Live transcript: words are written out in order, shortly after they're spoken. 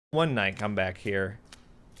one night come back here.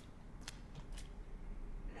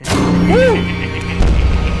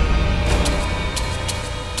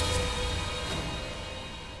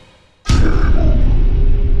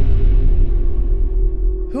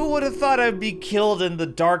 Who would have thought I'd be killed in the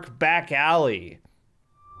dark back alley?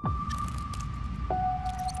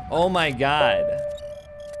 Oh my god.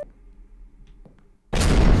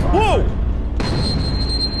 Whoa!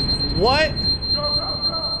 What?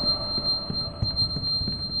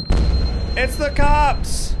 It's the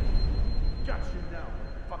cops! Got you now,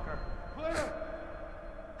 fucker.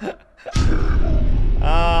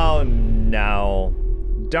 Oh no.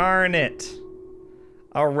 Darn it.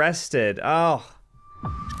 Arrested. Oh.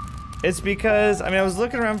 It's because, I mean, I was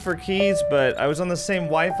looking around for keys, but I was on the same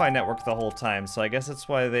Wi-Fi network the whole time, so I guess that's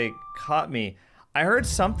why they caught me. I heard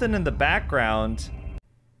something in the background.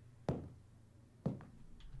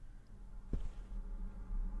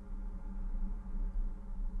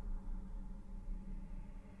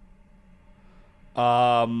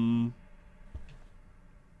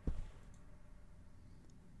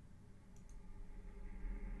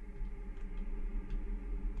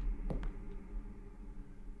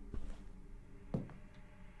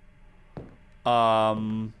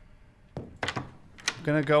 I'm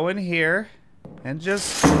gonna go in here and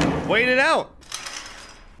just wait it out.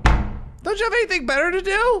 Don't you have anything better to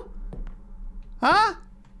do? Huh?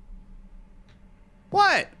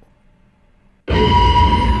 What?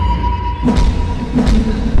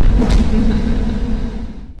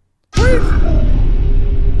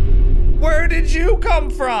 Where did you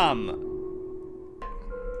come from?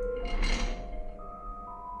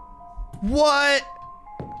 What?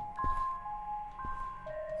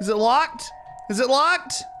 Is it locked? Is it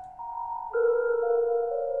locked?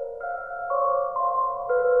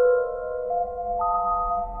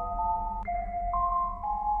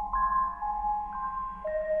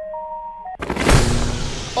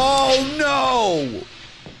 Oh no!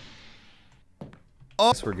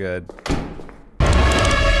 Oh, we're good.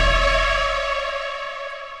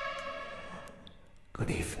 Good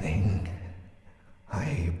evening.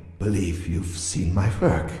 I believe you've seen my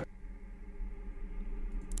work.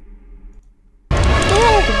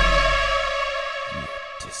 You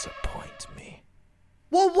disappoint me.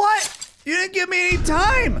 Well, what? You didn't give me any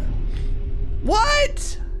time!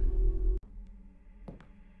 What?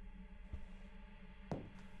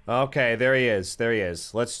 Okay, there he is. There he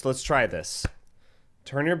is. Let's try this.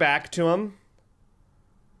 Turn your back to him.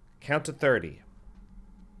 Count to 30.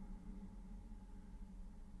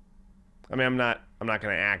 I mean, I'm not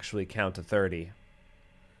gonna actually count to 30.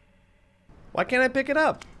 Why can't I pick it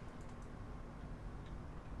up?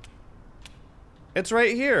 It's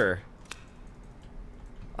right here.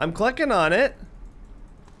 I'm clicking on it.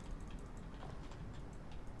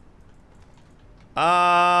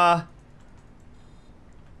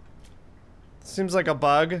 Seems like a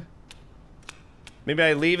bug. Maybe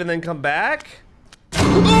I leave and then come back?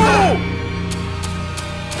 Oh!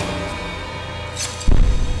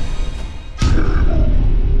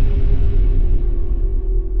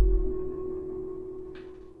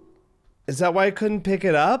 Is that why I couldn't pick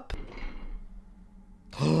it up?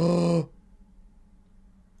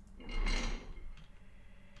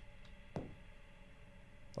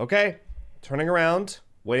 Okay, turning around,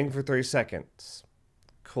 waiting for 3 seconds.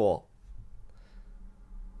 Cool.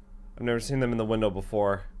 I've never seen them in the window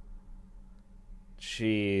before.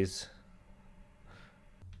 Jeez.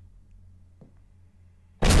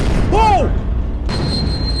 Whoa!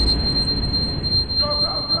 Go,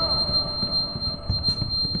 go, go!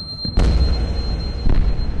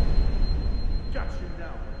 Got you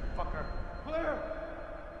now, fucker. Clear!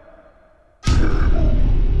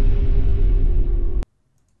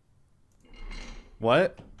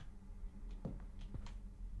 What?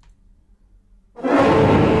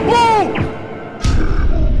 Whoa!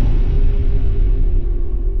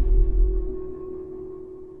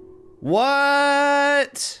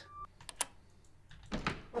 What?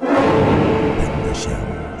 Będę się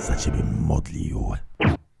za ciebie modlił.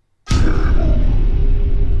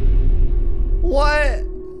 What?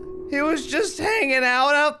 He was just hanging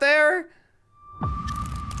out there?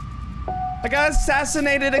 I got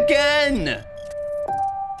assassinated again!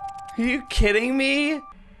 Are you kidding me?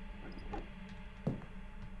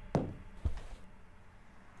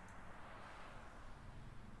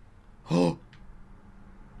 Oh.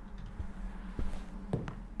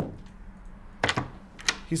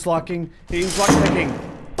 He's lockpicking.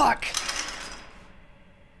 Fuck!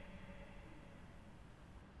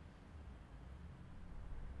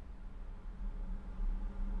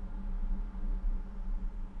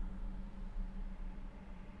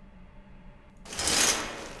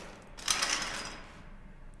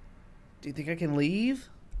 Do you think I can leave?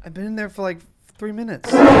 I've been in there for like 3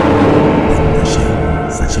 minutes. będę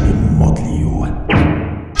się za ciebie modlił.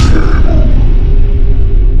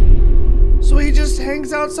 So he just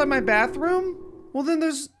hangs outside my bathroom? Well then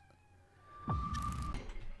there's...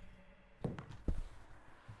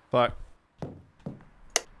 Fuck.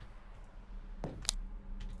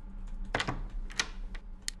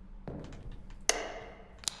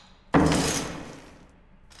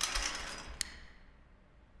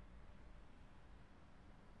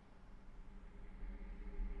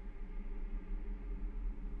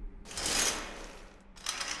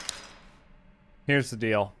 Here's the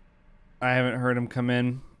deal. I haven't heard him come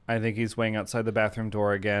in. I think he's waiting outside the bathroom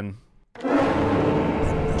door again.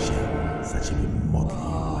 Będę się za ciebie modlił.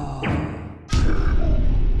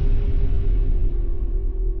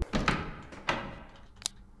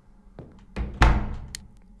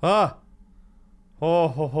 Ah! Oh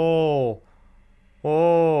ho ho!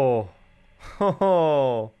 Oh! Ho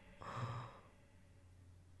ho!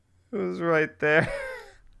 It was right there.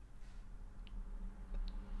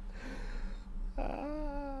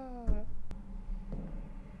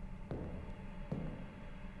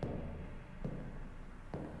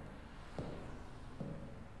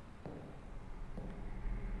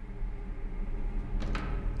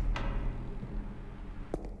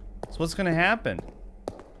 So what's gonna happen?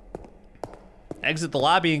 Exit the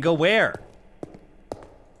lobby and go where?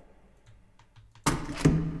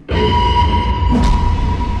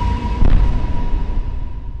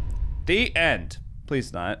 The end.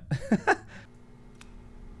 Please not.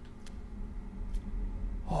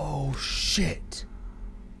 Oh shit.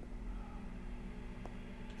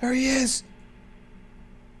 There he is.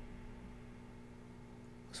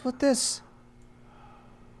 What's with this?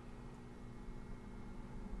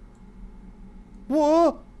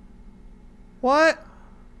 Whoa! What?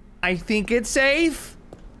 I think it's safe.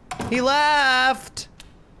 He left.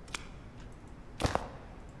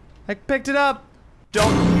 I picked it up.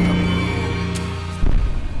 Don't.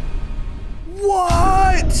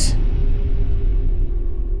 What?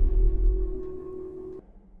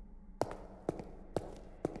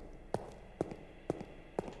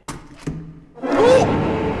 Ooh!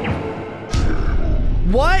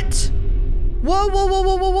 What? Whoa, whoa, whoa,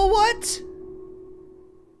 whoa, whoa, whoa, what?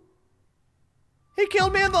 He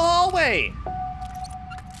killed me in the hallway!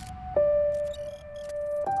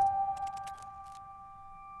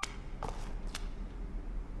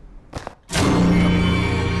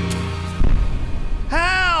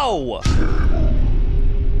 How?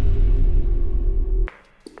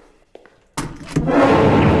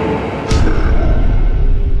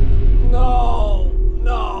 No,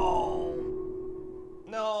 no,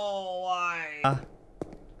 no, why?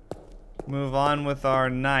 Move on with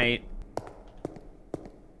our night.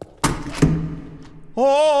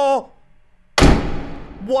 Oh!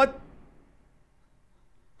 What?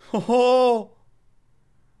 Oh!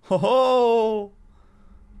 Oh!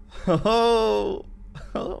 Oh!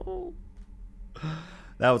 Oh!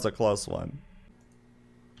 That was a close one.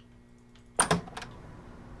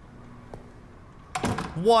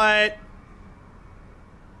 What?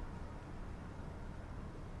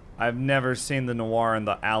 I've never seen the noir in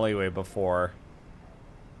the alleyway before.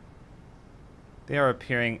 They are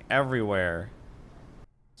appearing everywhere.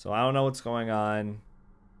 So I don't know what's going on.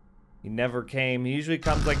 He never came. He usually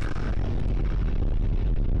comes like